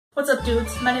What's up,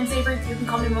 dudes? My name's Avery, you can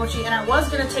call me Mochi, and I was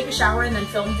gonna take a shower and then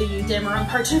film the Dameron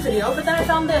Part 2 video, but then I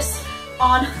found this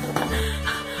on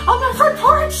my front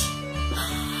porch!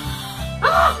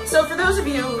 So for those of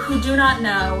you who do not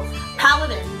know,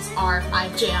 Paladins are my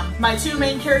jam. My two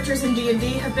main characters in D&D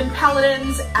have been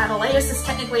Paladins. Adelaeus is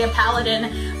technically a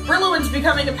Paladin. Brillowan's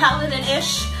becoming a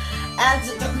Paladin-ish. And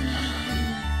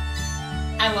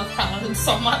I love Paladins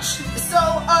so much. So,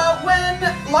 when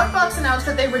LARPbox announced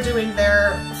that they were doing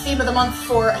their theme of the month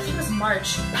for, I think it was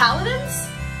March, Paladins,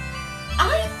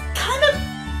 I kind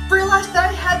of realized that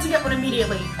I had to get one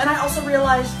immediately. And I also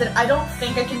realized that I don't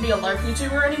think I can be a LARP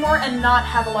YouTuber anymore and not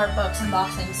have a LARPbox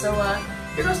unboxing. So,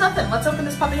 here goes nothing. Let's open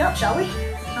this puppy up, shall we?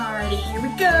 Alrighty, here we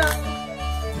go.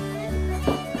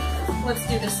 Let's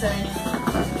do this thing.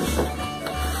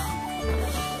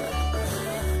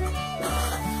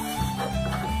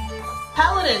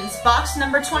 Paladins, box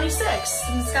number 26.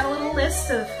 And it's got a little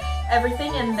list of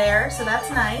everything in there, so that's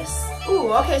nice.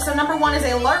 Ooh, okay, so number 1 is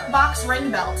a LARP box ring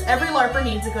belt. Every LARPer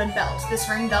needs a good belt. This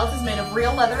ring belt is made of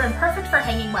real leather and perfect for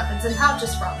hanging weapons and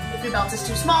pouches from. If your belt is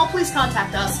too small, please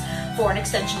contact us for an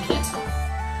extension kit.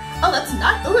 Oh, that's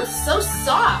nice. Ooh, it's so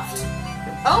soft.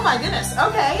 Oh my goodness.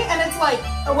 Okay, and it's like,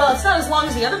 well, it's not as long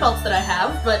as the other belts that I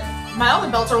have, but my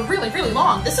other belts are really, really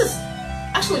long. This is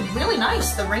actually really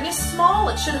nice. The ring is small.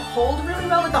 It should hold really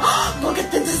well with the, look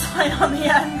at the design on the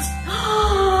end.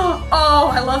 Oh,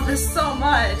 I love this so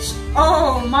much.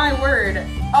 Oh, my word.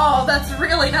 Oh, that's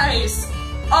really nice.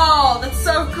 Oh, that's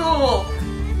so cool.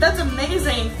 That's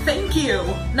amazing, thank you!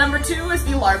 Number 2 is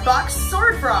the LARPbox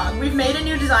Sword Frog. We've made a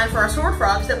new design for our Sword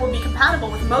Frogs that will be compatible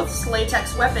with most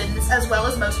latex weapons as well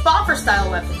as most boffer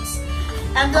style weapons.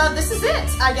 And this is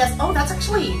it, I guess. Oh, that's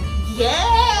actually,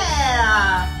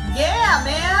 yeah! Yeah,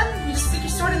 man! You just stick your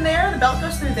sword in there, the belt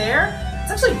goes through there.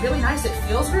 It's actually really nice, it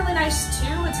feels really nice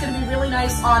too. It's gonna be really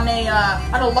nice on a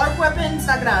LARP weapon. It's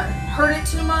not gonna hurt it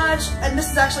too much. And this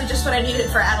is actually just what I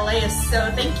needed for Adelaeus, so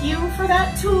thank you for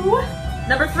that too.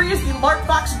 Number 3 is the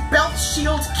LARPbox Belt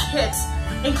Shield Kit.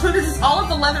 Included is all of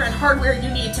the leather and hardware you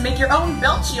need to make your own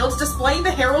belt shields displaying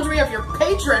the heraldry of your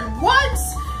patron. What?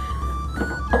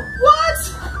 What?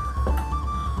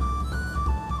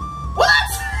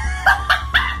 What?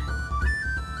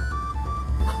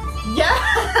 Yes!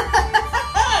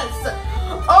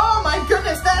 Oh my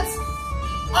goodness, that's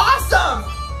awesome!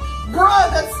 Bruh,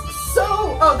 that's so...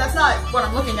 Oh, that's not what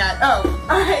I'm looking at. Oh,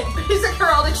 alright, basic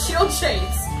heraldic shield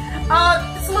shades.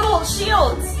 It's little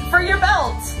shields for your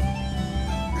belt.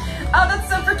 Oh, that's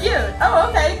super cute. Oh,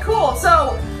 okay, cool.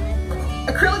 So,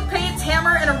 acrylic paints,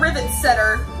 hammer, and a rivet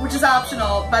setter, which is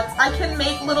optional, but I can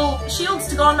make little shields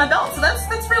to go on my belt, so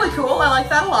that's really cool. I like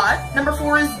that a lot. Number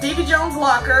 4 is Davy Jones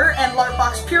Locker and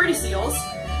LARPbox Purity Seals.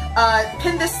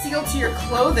 Pin this seal to your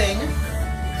clothing.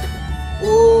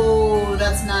 Ooh,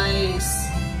 that's nice.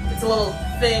 It's a little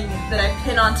thing that I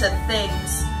pin onto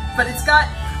things, but it's got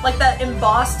like that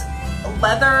embossed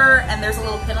leather, and there's a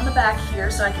little pin on the back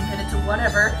here so I can pin it to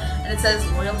whatever, and it says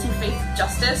loyalty, faith,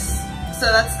 justice.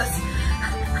 So that's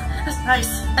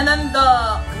nice. And then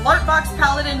the LARPbox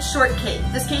Paladin short cape.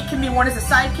 This cape can be worn as a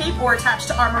side cape or attached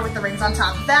to armor with the rings on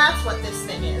top. That's what this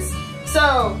thing is.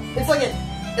 So it's like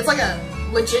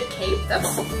a legit cape.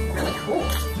 That's really cool.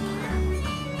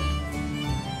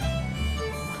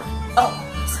 Oh,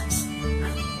 that's nice.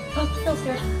 Oh, it feels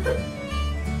good.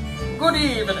 Good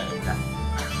evening.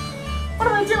 What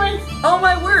am I doing? Oh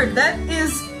my word, that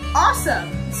is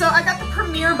awesome! So I got the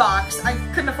Premier box. I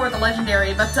couldn't afford the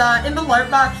Legendary, but in the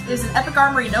LARP box is an Epic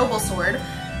Armory Noble Sword,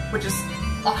 which is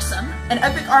awesome. An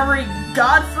Epic Armory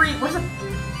Godfrey, what is it?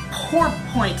 Pour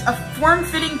Point, a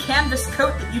form-fitting canvas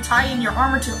coat that you tie in your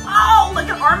armor to. Oh, like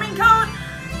an arming coat?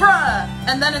 Bruh!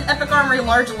 And then an Epic Armory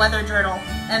Large Leather Journal,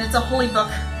 and it's a holy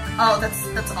book. Oh,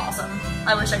 that's awesome.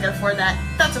 I wish I could afford that.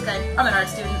 That's okay. I'm an art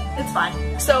student. It's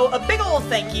fine. So a big ol'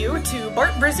 thank you to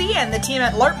Bart Brizzy and the team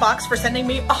at LARPbox for sending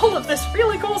me all of this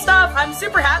really cool stuff. I'm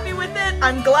super happy with it.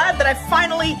 I'm glad that I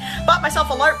finally bought myself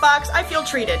a LARPbox. I feel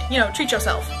treated. You know, treat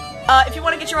yourself. If you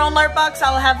want to get your own LARPbox,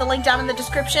 I'll have the link down in the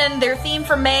description. Their theme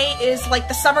for May is like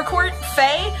the Summer Court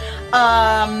Fae.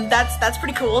 That's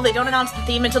pretty cool. They don't announce the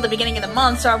theme until the beginning of the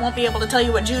month, so I won't be able to tell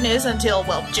you what June is until,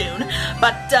 well, June.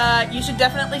 But you should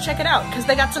definitely check it out, because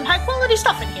they got some high-quality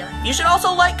stuff in here. You should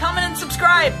also like, comment, and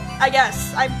subscribe, I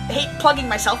guess. I hate plugging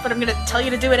myself, but I'm gonna tell you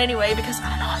to do it anyway, because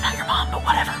I don't know, I'm not your mom, but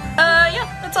whatever. Yeah,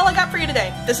 that's all I got for you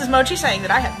today. This is Mochi saying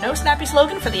that I have no snappy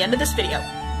slogan for the end of this video.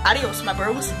 Adios, my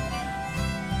bros.